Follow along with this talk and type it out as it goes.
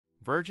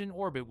Virgin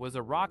Orbit was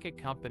a rocket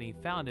company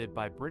founded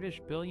by British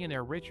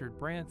billionaire Richard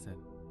Branson,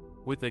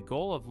 with the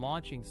goal of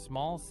launching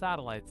small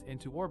satellites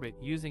into orbit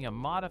using a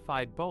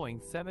modified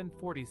Boeing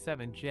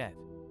 747 jet.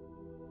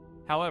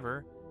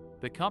 However,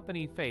 the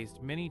company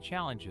faced many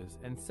challenges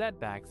and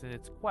setbacks in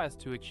its quest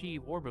to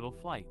achieve orbital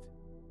flight.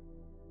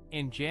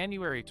 In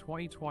January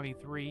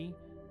 2023,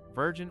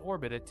 Virgin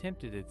Orbit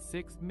attempted its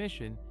sixth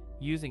mission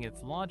using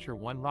its Launcher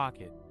 1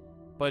 rocket,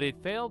 but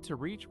it failed to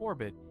reach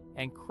orbit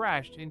and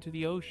crashed into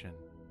the ocean.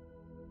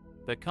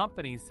 The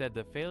company said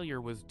the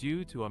failure was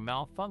due to a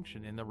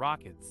malfunction in the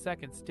rocket's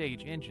second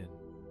stage engine.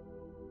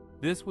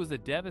 This was a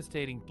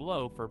devastating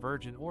blow for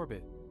Virgin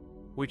Orbit,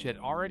 which had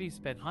already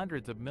spent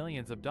hundreds of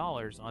millions of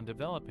dollars on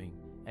developing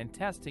and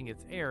testing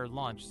its air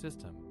launch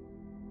system.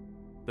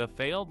 The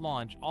failed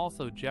launch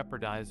also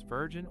jeopardized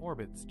Virgin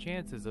Orbit's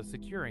chances of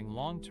securing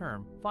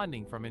long-term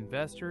funding from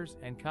investors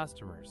and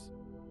customers.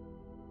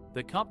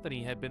 The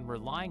company had been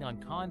relying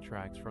on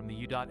contracts from the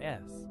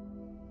U.S.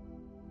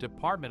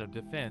 Department of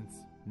Defense,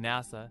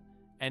 NASA,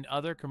 and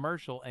other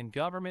commercial and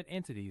government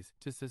entities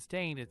to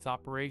sustain its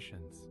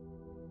operations.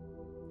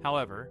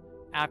 However,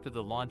 after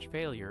the launch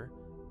failure,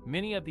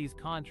 many of these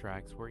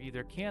contracts were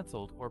either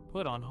canceled or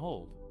put on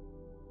hold.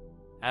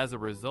 As a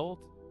result,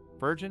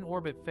 Virgin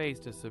Orbit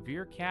faced a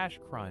severe cash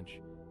crunch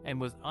and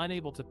was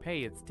unable to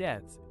pay its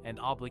debts and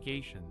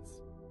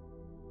obligations.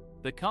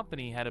 The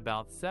company had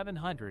about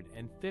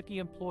 750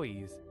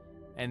 employees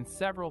and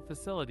several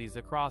facilities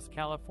across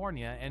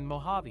California and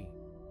Mojave.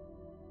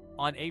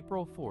 On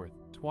April 4,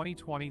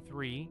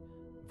 2023,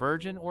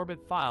 Virgin Orbit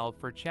filed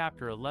for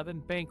Chapter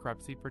 11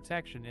 bankruptcy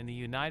protection in the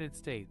United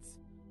States,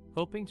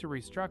 hoping to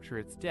restructure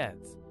its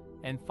debts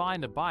and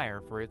find a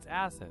buyer for its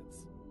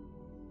assets.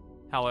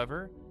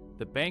 However,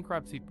 the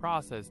bankruptcy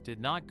process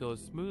did not go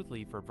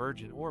smoothly for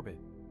Virgin Orbit.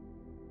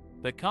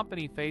 The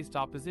company faced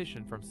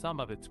opposition from some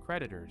of its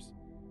creditors,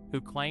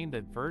 who claimed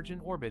that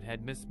Virgin Orbit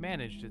had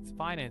mismanaged its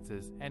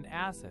finances and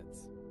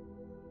assets.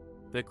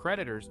 The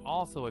creditors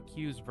also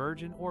accused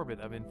Virgin Orbit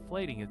of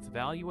inflating its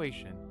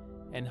valuation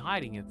and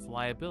hiding its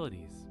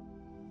liabilities.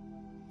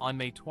 On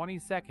May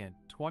 22,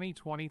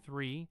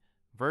 2023,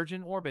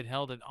 Virgin Orbit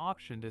held an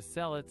auction to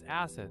sell its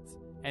assets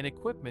and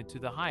equipment to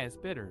the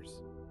highest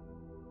bidders.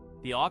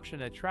 The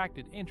auction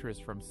attracted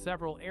interest from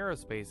several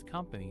aerospace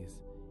companies,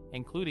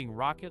 including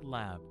Rocket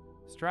Lab,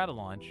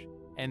 Stratolaunch,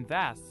 and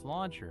VAST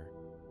Launcher.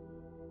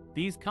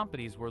 These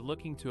companies were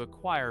looking to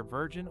acquire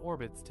Virgin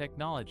Orbit's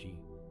technology,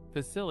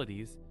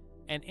 facilities,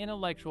 and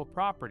intellectual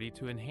property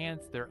to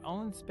enhance their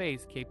own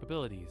space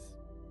capabilities.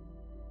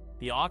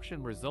 The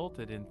auction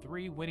resulted in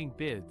 3 winning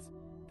bids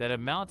that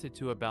amounted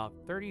to about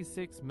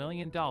 $36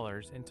 million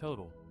in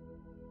total.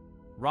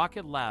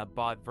 Rocket Lab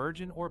bought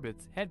Virgin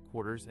Orbit's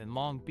headquarters in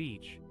Long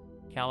Beach,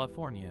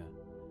 California,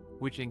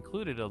 which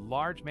included a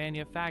large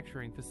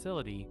manufacturing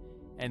facility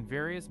and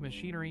various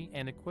machinery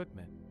and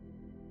equipment.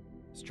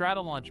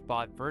 Stratolaunch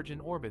bought Virgin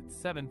Orbit's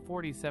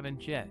 747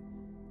 jet,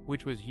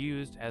 which was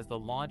used as the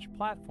launch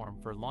platform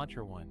for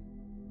Launcher 1.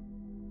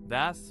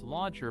 VAST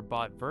Launcher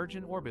bought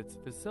Virgin Orbit's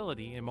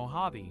facility in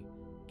Mojave,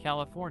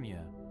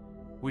 California,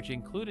 which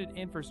included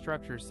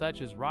infrastructure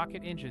such as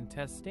rocket engine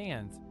test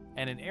stands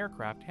and an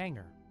aircraft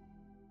hangar.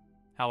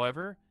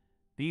 However,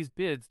 these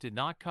bids did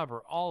not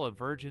cover all of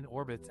Virgin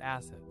Orbit's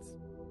assets.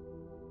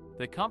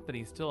 The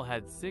company still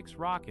had 6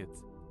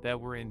 rockets that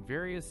were in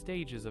various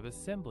stages of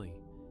assembly,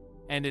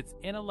 and its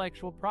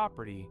intellectual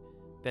property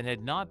that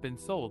had not been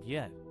sold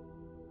yet.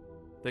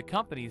 The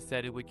company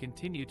said it would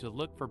continue to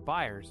look for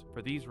buyers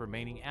for these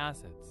remaining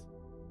assets.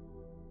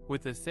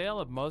 With the sale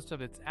of most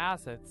of its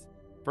assets,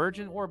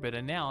 Virgin Orbit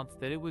announced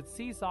that it would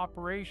cease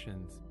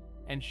operations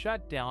and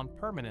shut down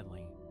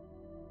permanently.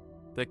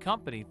 The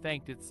company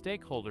thanked its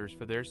stakeholders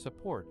for their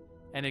support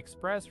and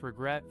expressed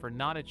regret for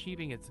not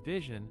achieving its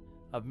vision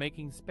of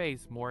making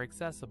space more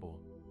accessible.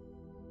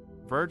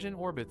 Virgin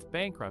Orbit's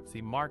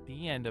bankruptcy marked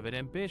the end of an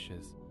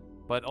ambitious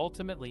but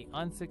ultimately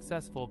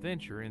unsuccessful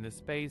venture in the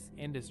space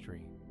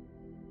industry.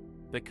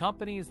 The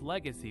company's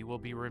legacy will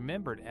be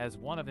remembered as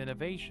one of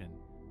innovation,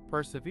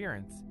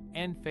 perseverance,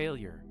 and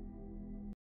failure.